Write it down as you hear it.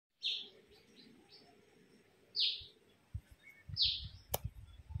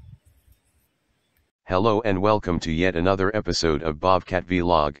Hello and welcome to yet another episode of Bobcat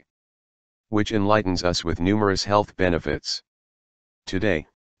Vlog, which enlightens us with numerous health benefits. Today,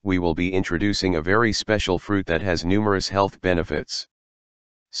 we will be introducing a very special fruit that has numerous health benefits.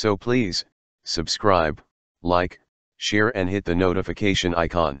 So please, subscribe, like, share and hit the notification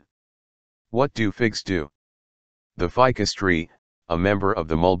icon. What do figs do? The ficus tree, a member of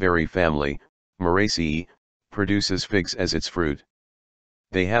the mulberry family, Moraceae, produces figs as its fruit.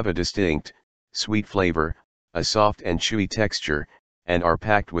 They have a distinct, sweet flavor, a soft and chewy texture, and are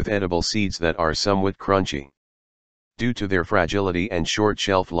packed with edible seeds that are somewhat crunchy. Due to their fragility and short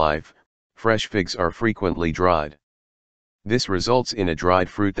shelf life, fresh figs are frequently dried. This results in a dried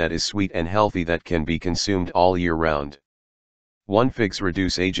fruit that is sweet and healthy that can be consumed all year round. 1. Figs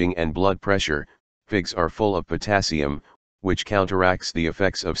reduce aging and blood pressure. Figs are full of potassium, which counteracts the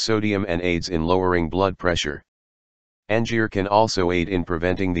effects of sodium and aids in lowering blood pressure. Anjeer can also aid in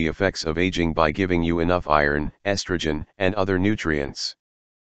preventing the effects of aging by giving you enough iron, estrogen, and other nutrients.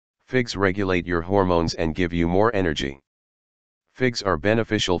 Figs regulate your hormones and give you more energy. Figs are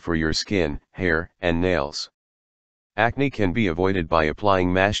beneficial for your skin, hair, and nails. Acne can be avoided by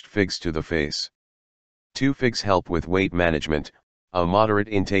applying mashed figs to the face. 2. Figs help with weight management. A moderate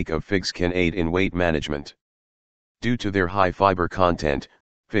intake of figs can aid in weight management. Due to their high fiber content,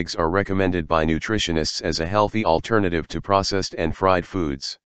 figs are recommended by nutritionists as a healthy alternative to processed and fried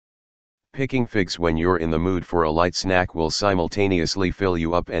foods. Picking figs when you're in the mood for a light snack will simultaneously fill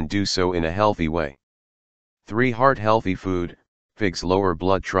you up and do so in a healthy way. 3. Heart-healthy food. Figs lower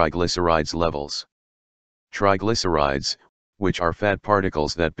blood triglycerides levels. Triglycerides, which are fat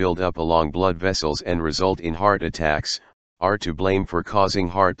particles that build up along blood vessels and result in heart attacks, are to blame for causing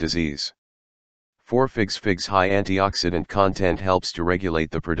heart disease. 4. Figs' high antioxidant content helps to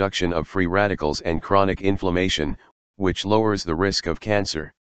regulate the production of free radicals and chronic inflammation, which lowers the risk of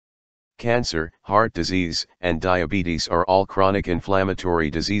cancer. Cancer, heart disease, and diabetes are all chronic inflammatory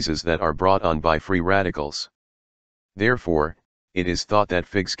diseases that are brought on by free radicals. Therefore, it is thought that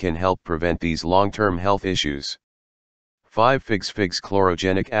figs can help prevent these long-term health issues. 5. Figs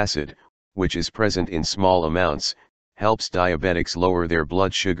chlorogenic acid, which is present in small amounts, helps diabetics lower their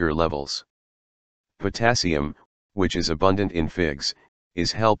blood sugar levels. Potassium, which is abundant in figs,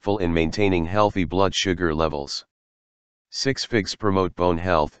 is helpful in maintaining healthy blood sugar levels. 6. Figs promote bone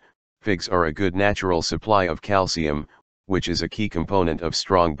health. Figs are a good natural supply of calcium, which is a key component of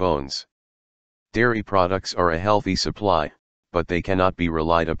strong bones. Dairy products are a healthy supply, but they cannot be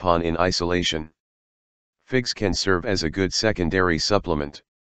relied upon in isolation. Figs can serve as a good secondary supplement.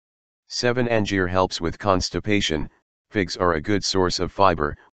 7. Anjeer helps with constipation. Figs are a good source of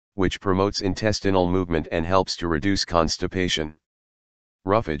fiber, which promotes intestinal movement and helps to reduce constipation.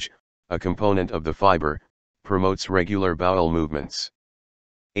 Roughage, a component of the fiber, promotes regular bowel movements.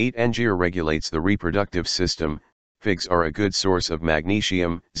 8. Anjeer regulates the reproductive system. Figs are a good source of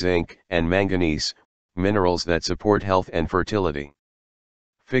magnesium, zinc, and manganese, minerals that support health and fertility.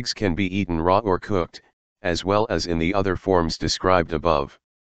 Figs can be eaten raw or cooked, as well as in the other forms described above.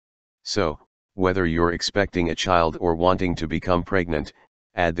 So, whether you're expecting a child or wanting to become pregnant,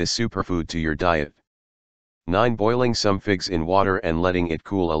 add this superfood to your diet. 9. Boiling some figs in water and letting it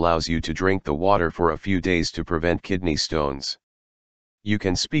cool allows you to drink the water for a few days to prevent kidney stones. You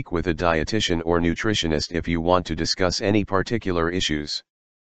can speak with a dietitian or nutritionist if you want to discuss any particular issues.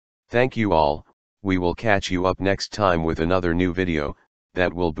 Thank you all. We will catch you up next time with another new video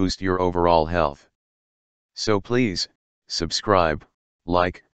that will boost your overall health. So please, subscribe,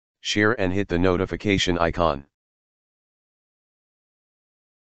 like, share and hit the notification icon.